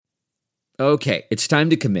Okay, it's time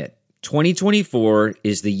to commit. 2024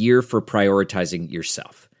 is the year for prioritizing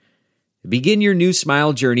yourself. Begin your new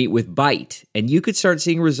smile journey with Byte, and you could start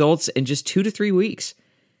seeing results in just 2 to 3 weeks.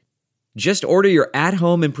 Just order your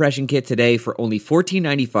at-home impression kit today for only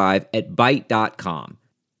 $14.95 at Byte.com.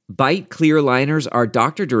 Byte clear liners are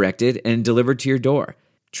doctor-directed and delivered to your door.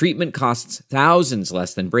 Treatment costs thousands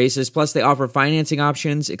less than braces, plus they offer financing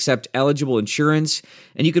options, accept eligible insurance,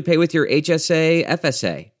 and you could pay with your HSA,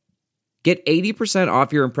 FSA. Get 80%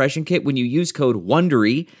 off your impression kit when you use code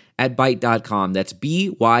WONDERY at Byte.com. That's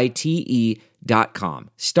BYTE.com.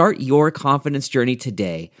 Start your confidence journey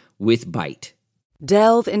today with Byte.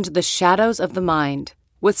 Delve into the shadows of the mind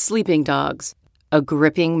with Sleeping Dogs, a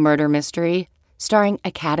gripping murder mystery starring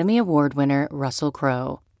Academy Award winner Russell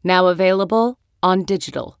Crowe. Now available on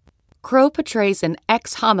digital. Crowe portrays an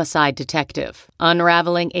ex-homicide detective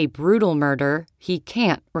unraveling a brutal murder he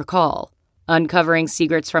can't recall. Uncovering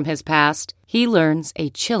secrets from his past, he learns a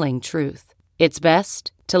chilling truth. It's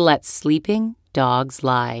best to let sleeping dogs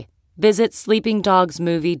lie. Visit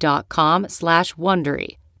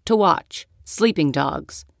sleepingdogsmovie.com/Wondery to watch Sleeping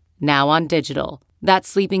Dogs, now on digital.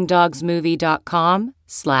 That's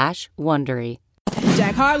sleepingdogsmovie.com/Wondery.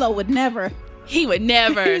 Jack Harlow would never. He would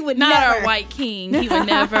never. He would Not never. our white king. He would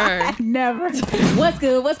never. Never. What's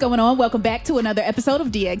good? What's going on? Welcome back to another episode of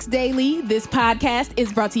DX Daily. This podcast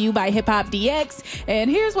is brought to you by Hip Hop DX, and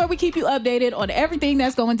here's where we keep you updated on everything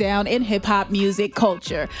that's going down in hip hop music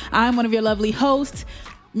culture. I'm one of your lovely hosts,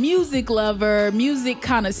 music lover, music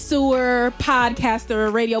connoisseur,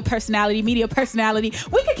 podcaster, radio personality, media personality.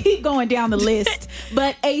 We could keep going down the list,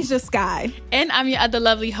 but Asia Sky. And I'm your other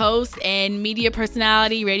lovely host and media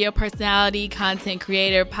personality, radio personality, content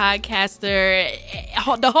creator, podcaster,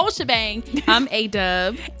 the whole shebang. I'm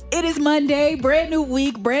A-Dub. It is Monday, brand new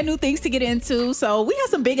week, brand new things to get into. So we have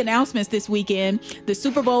some big announcements this weekend. The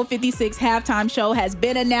Super Bowl 56 halftime show has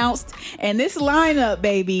been announced. And this lineup,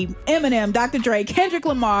 baby, Eminem, Dr. Dre, Kendrick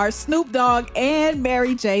Lamar, Snoop Dogg, and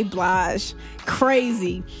Mary J. Blige.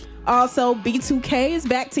 Crazy. Also, B2K is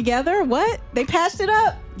back together. What? They patched it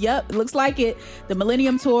up? Yep, it looks like it. The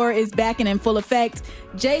Millennium Tour is back and in full effect.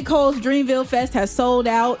 J. Cole's Dreamville Fest has sold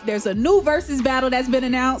out. There's a new versus battle that's been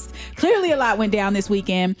announced. Clearly a lot went down this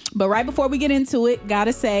weekend. But right before we get into it,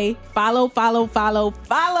 gotta say, follow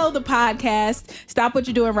the podcast. Stop what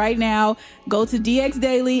you're doing right now. Go to DX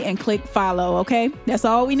Daily and click follow, okay? That's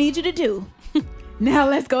all we need you to do. Now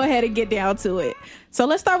let's go ahead and get down to it. So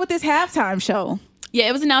let's start with this halftime show. Yeah,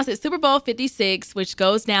 it was announced that Super Bowl 56, which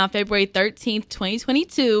goes down February 13th,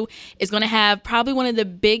 2022, is going to have probably one of the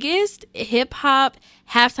biggest hip-hop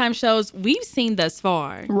halftime shows we've seen thus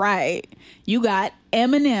far. Right. You got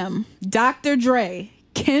Eminem, Dr. Dre,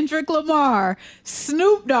 Kendrick Lamar,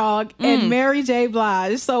 Snoop Dogg, and Mary J.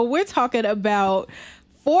 Blige. So we're talking about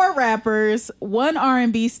 4 rappers, 1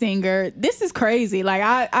 R&B singer. This is crazy. Like,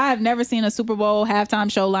 I have never seen a Super Bowl halftime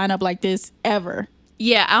show lineup like this ever.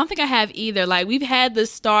 Yeah, I don't think I have either. Like, we've had the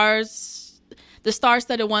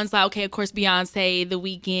star-studded ones, like, okay, of course, Beyonce, The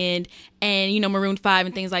Weeknd, and, Maroon 5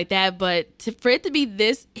 and things like that. But for it to be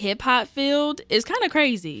this hip-hop field is kind of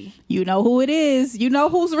crazy. You know who it is. You know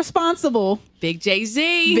who's responsible. Big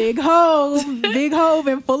Jay-Z. Big Hov. Big Hov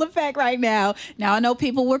in full effect right now. Now, I know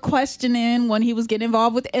people were questioning when he was getting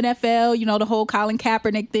involved with the NFL, the whole Colin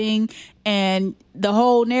Kaepernick thing. And the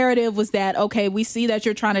whole narrative was that, okay, we see that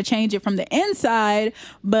you're trying to change it from the inside.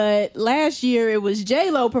 But last year, it was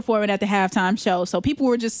J-Lo performing at the halftime show. So people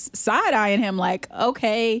were just side-eyeing him like,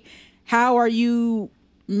 okay, how are you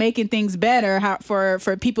making things better for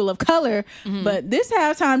people of color? Mm-hmm. But this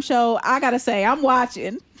halftime show, I got to say, I'm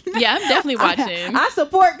watching. Yeah, I'm definitely watching. I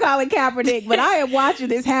support Colin Kaepernick, but I am watching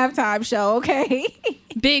this halftime show, okay?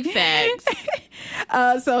 Big facts.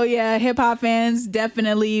 So, yeah, hip-hop fans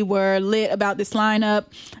definitely were lit about this lineup.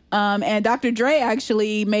 And Dr. Dre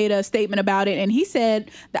actually made a statement about it, and he said,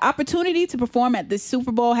 the opportunity to perform at this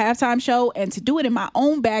Super Bowl halftime show and to do it in my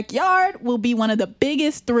own backyard will be one of the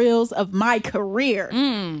biggest thrills of my career.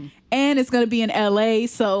 And it's going to be in L.A.,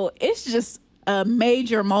 so it's just a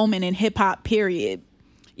major moment in hip-hop, period.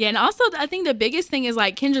 Yeah, and also I think the biggest thing is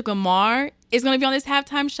like Kendrick Lamar is going to be on this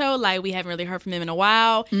halftime show. Like, we haven't really heard from him in a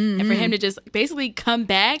while. Mm-hmm. And for him to just basically come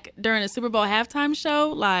back during a Super Bowl halftime show,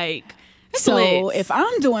 like, so lit. If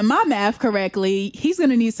I'm doing my math correctly, he's going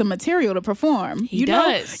to need some material to perform. He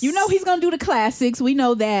does. He's going to do the classics. We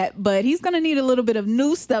know that. But he's going to need a little bit of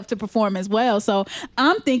new stuff to perform as well. So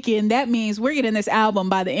I'm thinking that means we're getting this album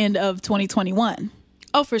by the end of 2021.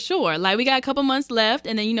 Oh, for sure. Like, we got a couple months left.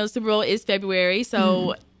 And then, Super Bowl is February.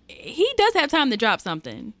 So he does have time to drop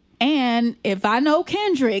something. And if I know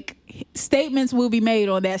Kendrick, statements will be made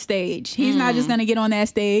on that stage. He's not just going to get on that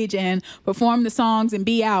stage and perform the songs and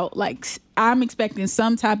be out. Like, I'm expecting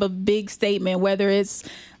some type of big statement, whether it's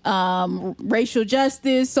racial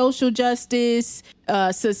justice, social justice,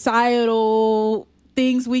 societal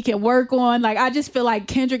things we can work on. Like, I just feel like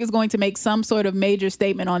Kendrick is going to make some sort of major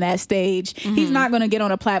statement on that stage. He's not going to get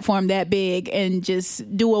on a platform that big and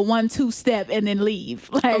just do a 1-2 step and then leave.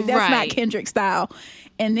 Like, that's not Kendrick style.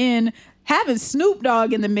 And then having Snoop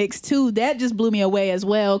Dogg in the mix too, that just blew me away as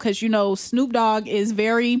well. Cause you know, Snoop Dogg is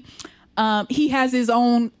very, he has his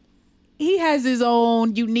own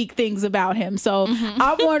unique things about him. So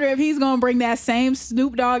I wonder if he's going to bring that same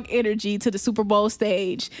Snoop Dogg energy to the Super Bowl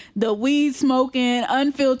stage. The weed smoking,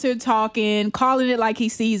 unfiltered talking, calling it like he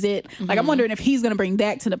sees it. Like, I'm wondering if he's going to bring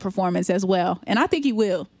that to the performance as well. And I think he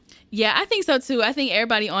will. Yeah, I think so too. I think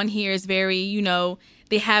everybody on here is very,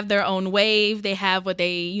 they have their own wave. They have what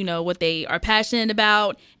they are passionate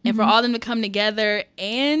about. And for all of them to come together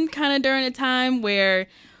and kind of during a time where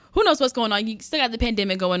who knows what's going on. You still got the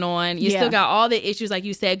pandemic going on. You still got all the issues, like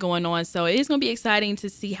you said, going on. So it is going to be exciting to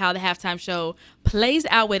see how the halftime show plays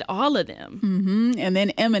out with all of them. And then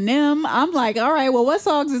Eminem, I'm like, all right, well, what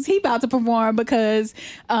songs is he about to perform? Because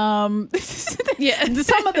some of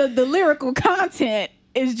the lyrical content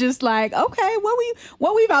is just like, okay,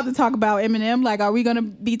 what we about to talk about, Eminem? Like, are we going to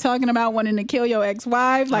be talking about wanting to kill your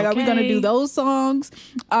ex-wife? Like, are we going to do those songs?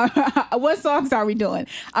 What songs are we doing?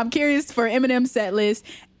 I'm curious for Eminem's set list.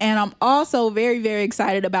 And I'm also very, very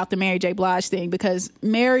excited about the Mary J. Blige thing, because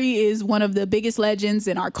Mary is one of the biggest legends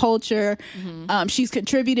in our culture. She's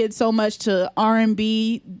contributed so much to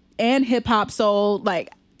R&B and hip hop soul.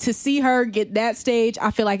 Like, to see her get that stage, I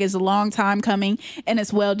feel like it's a long time coming, and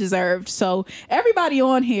it's well deserved. So everybody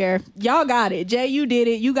on here, y'all got it. Jay, you did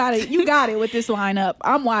it. You got it. You got it with this lineup.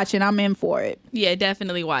 I'm watching. I'm in for it. Yeah,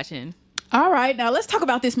 definitely watching. All right, now let's talk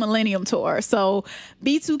about this Millennium Tour. So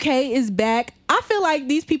B2K is back. I feel like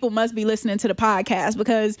these people must be listening to the podcast,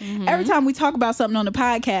 because every time we talk about something on the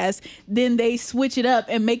podcast, then they switch it up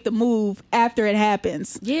and make the move after it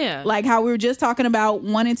happens. Yeah. Like how we were just talking about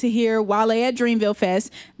wanting to hear Wale at Dreamville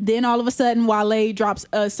Fest. Then all of a sudden, Wale drops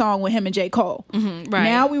a song with him and J. Cole. Right.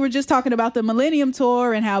 Now we were just talking about the Millennium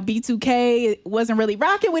Tour and how B2K wasn't really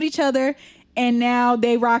rocking with each other. And now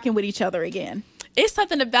they rocking with each other again. It's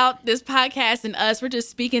something about this podcast and us. We're just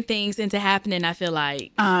speaking things into happening, I feel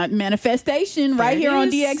like. Manifestation right here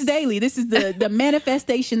on DX Daily. This is the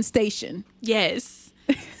manifestation station. Yes.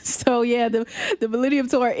 So, yeah, the Millennium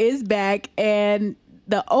Tour is back. And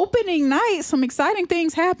the opening night, some exciting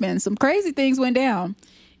things happened. Some crazy things went down.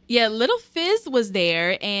 Yeah, Little Fizz was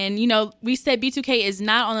there. And, we said B2K is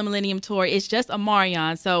not on the Millennium Tour. It's just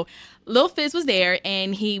Omarion. So Lil Fizz was there,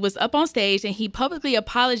 and he was up on stage, and he publicly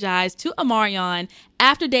apologized to Omarion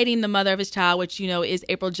after dating the mother of his child, which, is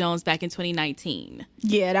April Jones, back in 2019.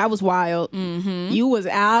 Yeah, that was wild. You was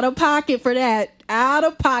out of pocket for that. Out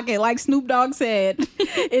of pocket, like Snoop Dogg said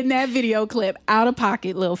in that video clip. Out of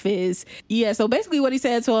pocket, Lil Fizz. Yeah, so basically what he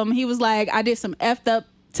said to him, he was like, I did some effed up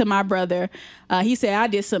to my brother. He said, I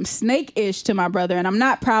did some snake-ish to my brother, and I'm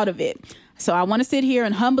not proud of it. So I want to sit here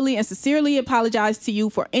and humbly and sincerely apologize to you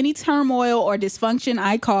for any turmoil or dysfunction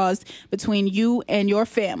I caused between you and your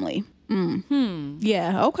family.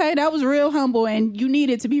 Yeah, okay, that was real humble, and you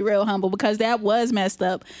needed to be real humble, because that was messed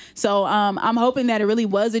up. So I'm hoping that it really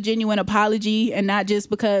was a genuine apology, and not just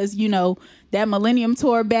because, that Millennium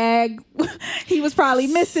Tour bag, he was probably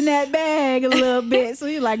missing that bag a little bit. So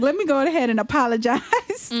he's like, let me go ahead and apologize.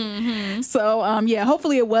 So, yeah,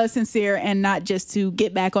 hopefully it was sincere and not just to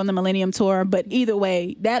get back on the Millennium Tour. But either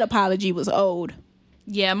way, that apology was owed.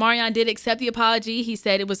 Yeah, Omarion did accept the apology. He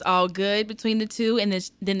said it was all good between the two, and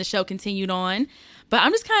then the show continued on. But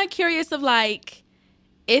I'm just kind of curious of, like,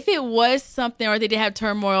 if it was something, or they did have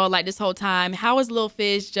turmoil like this whole time, how was Lil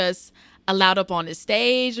Fizz just allowed up on the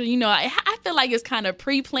stage? I feel like it's kind of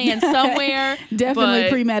pre-planned somewhere. Definitely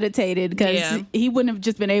premeditated, because he wouldn't have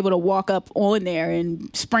just been able to walk up on there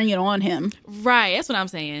and spring it on him. Right, that's what I'm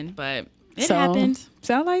saying. But it happened.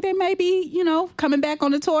 Sound like they may be, coming back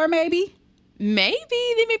on the tour, maybe. Maybe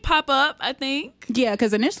they may pop up, I think. Yeah,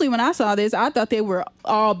 because initially when I saw this, I thought they were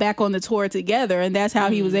all back on the tour together, and that's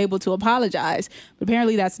how he was able to apologize. But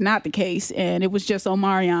apparently that's not the case, and it was just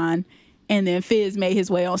Omarion, and then Fizz made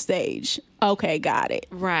his way on stage. Okay, got it.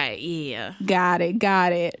 Right, yeah. Got it.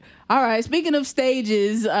 All right, speaking of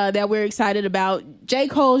stages that we're excited about, J.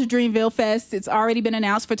 Cole's Dreamville Fest, it's already been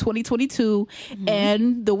announced for 2022,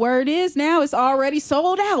 and the word is now it's already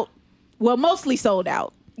sold out. Well, mostly sold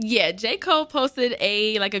out. Yeah, J. Cole posted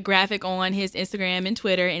a graphic on his Instagram and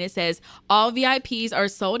Twitter, and it says all VIPs are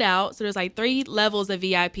sold out. So there's 3 levels of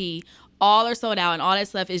VIP. All are sold out, and all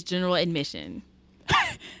that's left is general admission.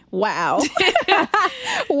 Wow.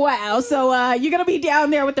 Wow. So you're going to be down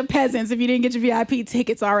there with the peasants if you didn't get your VIP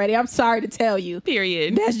tickets already. I'm sorry to tell you.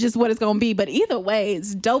 Period. That's just what it's going to be. But either way,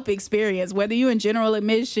 it's a dope experience. Whether you're in general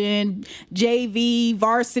admission, JV,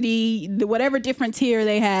 varsity, whatever different tier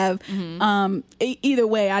they have. Either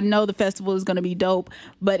way, I know the festival is going to be dope.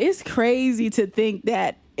 But it's crazy to think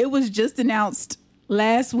that it was just announced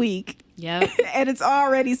last week. Yep. And it's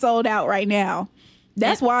already sold out right now.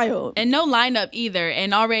 That's wild. And no lineup either.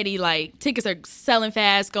 And already tickets are selling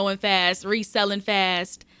fast, going fast, reselling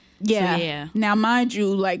fast. Yeah. So, yeah. Now, mind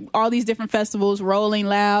you, all these different festivals, Rolling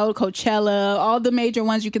Loud, Coachella, all the major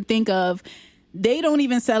ones you can think of, they don't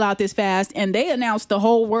even sell out this fast. And they announced the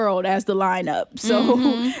whole world as the lineup.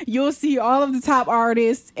 So you'll see all of the top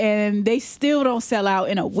artists and they still don't sell out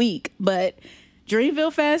in a week. But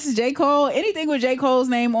Dreamville Fest, J. Cole, anything with J. Cole's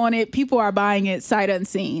name on it, people are buying it sight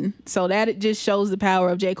unseen. So that it just shows the power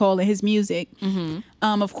of J. Cole and his music.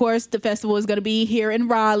 Of course, the festival is going to be here in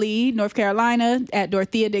Raleigh, North Carolina, at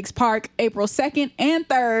Dorothea Dix Park, April 2nd and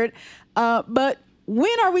 3rd. But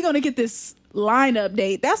when are we going to get this lineup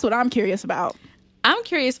date? That's what I'm curious about. I'm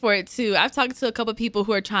curious for it too. I've talked to a couple of people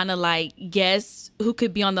who are trying to guess who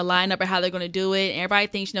could be on the lineup or how they're going to do it. And everybody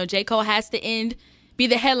thinks, J. Cole has to be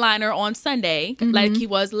the headliner on Sunday, like he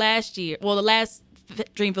was last year. Well, the last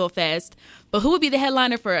Dreamville Fest. But who would be the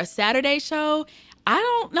headliner for a Saturday show? I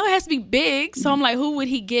don't know. It has to be big. So I'm like, who would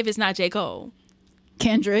he give? It's not J. Cole.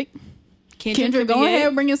 Kendrick, go ahead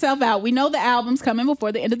and bring yourself out. We know the album's coming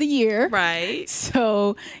before the end of the year. Right.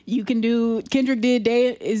 So you can do, Kendrick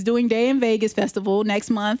is doing Day in Vegas Festival next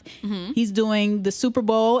month. He's doing the Super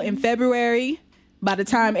Bowl in February. By the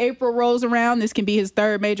time April rolls around, this can be his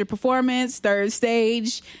 3rd major performance, 3rd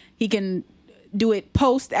stage. He can do it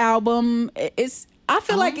post-album. I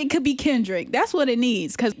feel like it could be Kendrick. That's what it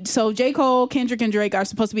needs. So J. Cole, Kendrick, and Drake are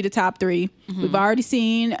supposed to be the top 3. We've already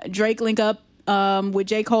seen Drake link up with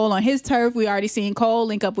J. Cole on his turf. We already seen Cole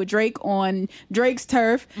link up with Drake on Drake's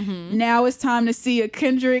turf. Now it's time to see a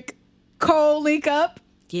Kendrick-Cole link up.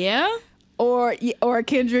 Yeah. Or a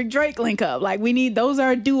Kendrick Drake link up. We need, those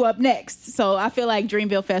are due up next. So I feel like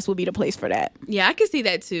Dreamville Fest will be the place for that. Yeah, I can see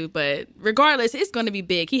that too. But regardless, it's going to be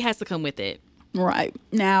big. He has to come with it. Right.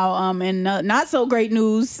 Now, and not so great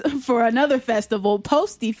news for another festival,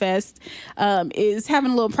 Posty Fest is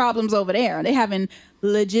having a little problems over there. They're having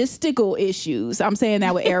logistical issues. I'm saying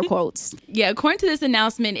that with air quotes. Yeah, according to this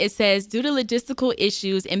announcement, it says, due to logistical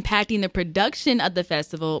issues impacting the production of the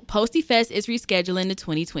festival, Posty Fest is rescheduling to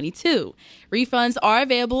 2022. Refunds are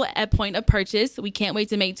available at point of purchase. We can't wait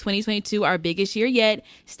to make 2022 our biggest year yet.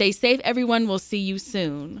 Stay safe, everyone. We'll see you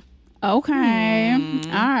soon. Okay.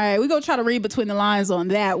 All right. We're going to try to read between the lines on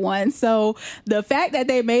that one. So the fact that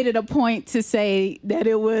they made it a point to say that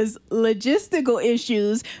it was logistical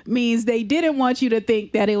issues means they didn't want you to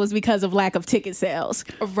think that it was because of lack of ticket sales.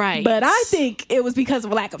 Right. But I think it was because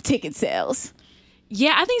of lack of ticket sales.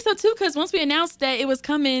 Yeah, I think so too, because once we announced that it was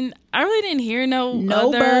coming, I really didn't hear no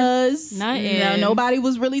buzz. Nothing. No, nobody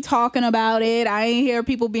was really talking about it. I ain't hear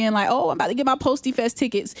people being like, oh, I'm about to get my Posty Fest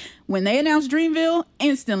tickets. When they announced Dreamville,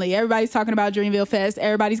 instantly, everybody's talking about Dreamville Fest.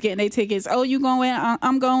 Everybody's getting their tickets. Oh, you going?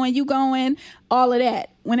 I'm going. You going? All of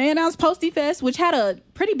that. When they announced Posty Fest, which had a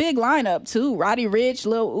pretty big lineup too, Roddy Ricch,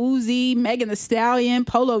 Lil Uzi, Megan Thee Stallion,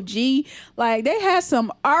 Polo G, they had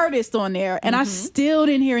some artists on there, and I still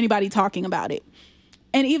didn't hear anybody talking about it.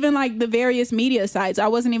 And even the various media sites, I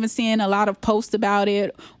wasn't even seeing a lot of posts about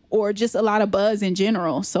it or just a lot of buzz in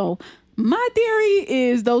general. So my theory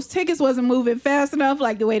is those tickets wasn't moving fast enough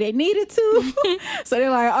the way they needed to. So they're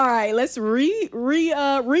like, all right, let's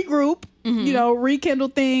regroup, rekindle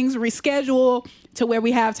things, reschedule to where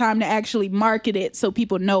we have time to actually market it so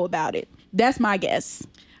people know about it. That's my guess.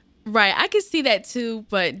 Right. I could see that too.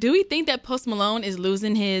 But do we think that Post Malone is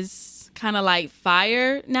losing his kind of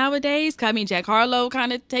fire nowadays? I mean, Jack Harlow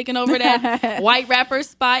kind of taking over that white rapper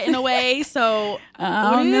spot in a way. So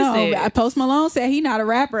I don't know. Post Malone said he's not a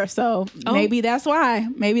rapper, so maybe that's why.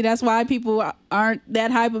 Maybe that's why people aren't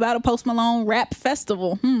that hype about a Post Malone rap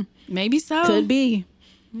festival. Maybe so. Could be.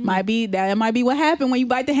 Might be that. Might be what happened when you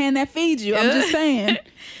bite the hand that feeds you. I'm just saying.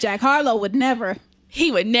 Jack Harlow would never. He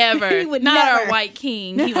would never. Our white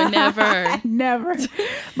king. He would never. Never.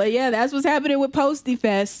 But yeah, that's what's happening with Posty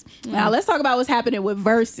Fest. Now let's talk about what's happening with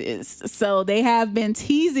Versus. So they have been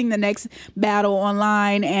teasing the next battle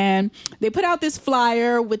online, and they put out this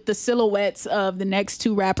flyer with the silhouettes of the next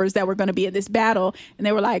 2 rappers that were going to be in this battle. And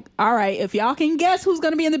they were like, all right, if y'all can guess who's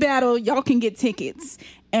going to be in the battle, y'all can get tickets.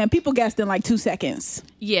 and people guessed in like 2 seconds.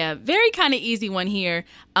 Yeah, very kind of easy one here.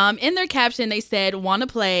 In their caption, they said, "Want to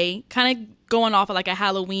play," kind of going off of like a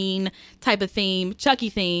Halloween type of theme, Chucky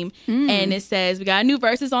theme. And it says, "We got new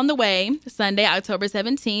verses on the way, Sunday, October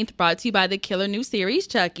 17th, brought to you by the killer new series,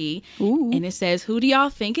 Chucky." Ooh. And it says, "Who do y'all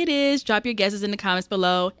think it is? Drop your guesses in the comments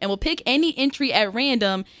below, and we'll pick any entry at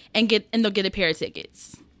random and they'll get a pair of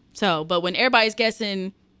tickets." So, but when everybody's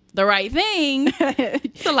guessing the right thing,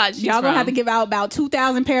 it's a lot to choose Y'all gonna from. have to give out about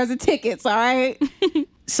 2,000 pairs of tickets, all right?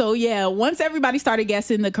 So yeah, once everybody started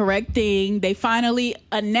guessing the correct thing, they finally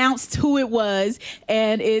announced who it was,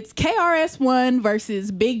 and it's KRS-One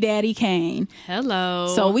versus Big Daddy Kane.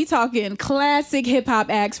 Hello. So we talking classic hip hop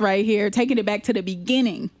acts right here, taking it back to the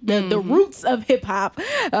beginning, the roots of hip hop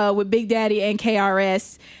with Big Daddy and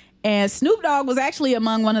KRS. And Snoop Dogg was actually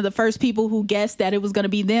among one of the first people who guessed that it was going to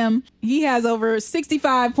be them. He has over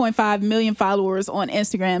 65.5 million followers on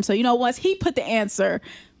Instagram. So, once he put the answer,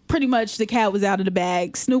 pretty much the cat was out of the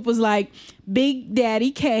bag. Snoop was like, Big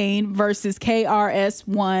Daddy Kane versus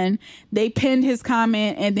KRS-One. They pinned his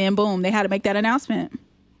comment, and then boom, they had to make that announcement.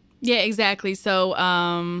 Yeah, exactly. So,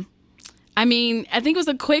 I mean, I think it was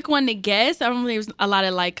a quick one to guess. I don't think there was a lot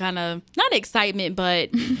of like kind of, not excitement, but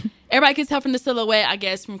everybody could tell from the silhouette, I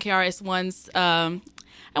guess, from KRS-One's, I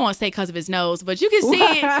don't want to say because of his nose, but you can see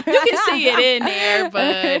it. You can see it in there.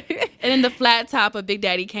 But and then the flat top of Big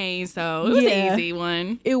Daddy Kane, so it was an easy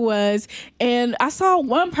one. It was. And I saw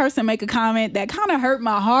one person make a comment that kind of hurt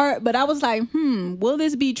my heart, but I was like, will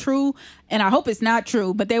this be true? And I hope it's not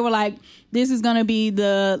true. But they were like, this is going to be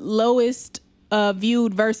the lowest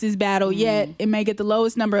viewed versus battle yet. It may get the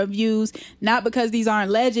lowest number of views, not because these aren't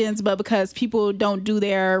legends, but because people don't do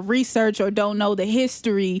their research or don't know the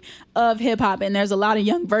history of hip hop. And there's a lot of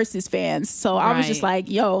young versus fans. So I was just like,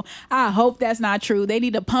 yo, I hope that's not true. They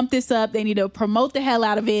need to pump this up. They need to promote the hell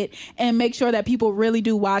out of it and make sure that people really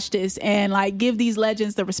do watch this and like give these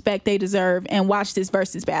legends the respect they deserve and watch this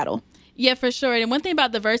versus battle. Yeah, for sure. And one thing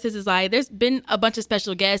about the verses is like there's been a bunch of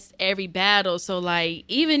special guests every battle. So like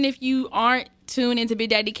even if you aren't tuned into Big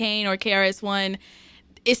Daddy Kane or KRS-One,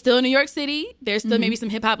 it's still in New York City. There's still maybe some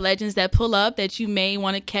hip hop legends that pull up that you may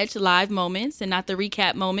want to catch live moments and not the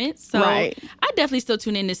recap moments. So I definitely still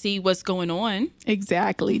tune in to see what's going on.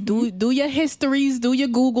 Exactly. Do your histories, do your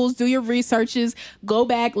Googles, do your researches, go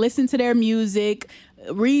back, listen to their music,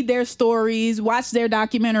 read their stories, watch their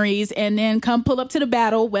documentaries, and then come pull up to the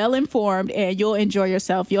battle well informed, and you'll enjoy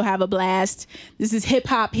yourself. You'll have a blast. This is hip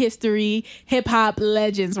hop history, hip hop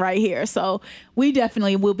legends right here. So we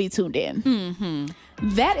definitely will be tuned in.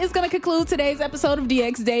 That is going to conclude today's episode of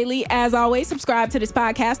DX Daily. As always, subscribe to this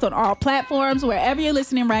podcast on all platforms, wherever you're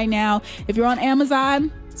listening right now. If you're on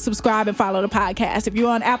Amazon, subscribe and follow the podcast. If you're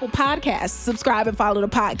on Apple Podcasts, subscribe and follow the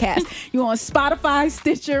podcast. You're on Spotify,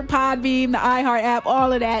 Stitcher, Podbean, the iHeart app,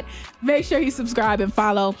 all of that. Make sure you subscribe and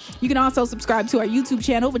follow. You can also subscribe to our YouTube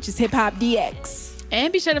channel, which is Hip Hop DX.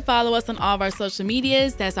 And be sure to follow us on all of our social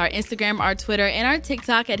medias. That's our Instagram, our Twitter, and our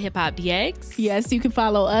TikTok at Hip Hop DX. Yes, you can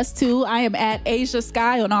follow us too. I am at Asia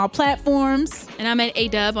Sky on all platforms. And I'm at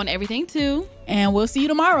A-Dub on everything too. And we'll see you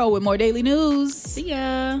tomorrow with more daily news. See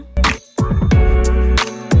ya.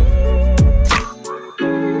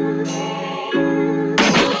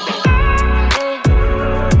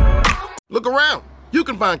 Look around. You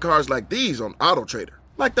can find cars like these on AutoTrader,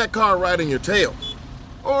 like that car riding your tail.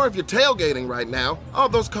 Or if you're tailgating right now, all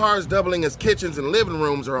those cars doubling as kitchens and living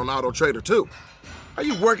rooms are on AutoTrader too. Are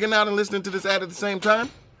you working out and listening to this ad at the same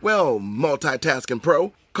time? Well, multitasking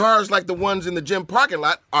pro, cars like the ones in the gym parking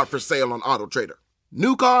lot are for sale on AutoTrader.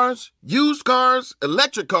 New cars, used cars,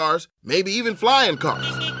 electric cars, maybe even flying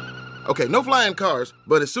cars. Okay, no flying cars,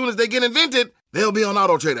 but as soon as they get invented, they'll be on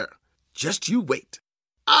AutoTrader. Just you wait.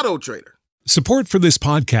 AutoTrader. Support for this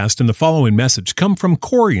podcast and the following message come from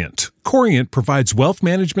Corient. Corient provides wealth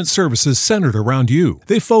management services centered around you.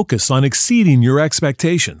 They focus on exceeding your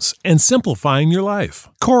expectations and simplifying your life.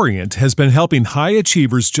 Corient has been helping high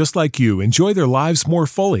achievers just like you enjoy their lives more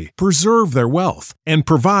fully, preserve their wealth, and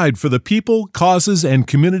provide for the people, causes, and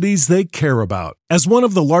communities they care about. As one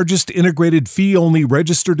of the largest integrated fee-only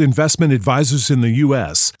registered investment advisors in the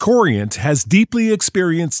U.S., Corient has deeply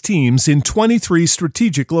experienced teams in 23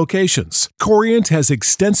 strategic locations. Corient has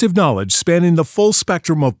extensive knowledge spanning the full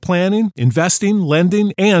spectrum of planning, investing,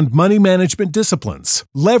 lending, and money management disciplines.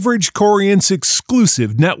 Leverage Corient's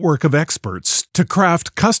exclusive network of experts to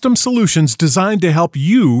craft custom solutions designed to help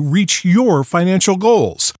you reach your financial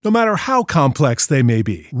goals, no matter how complex they may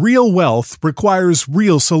be. Real wealth requires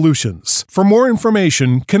real solutions. For more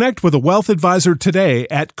information, connect with a wealth advisor today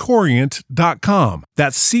at Corient.com.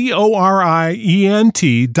 That's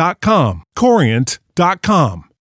Corient.com. Corient.com.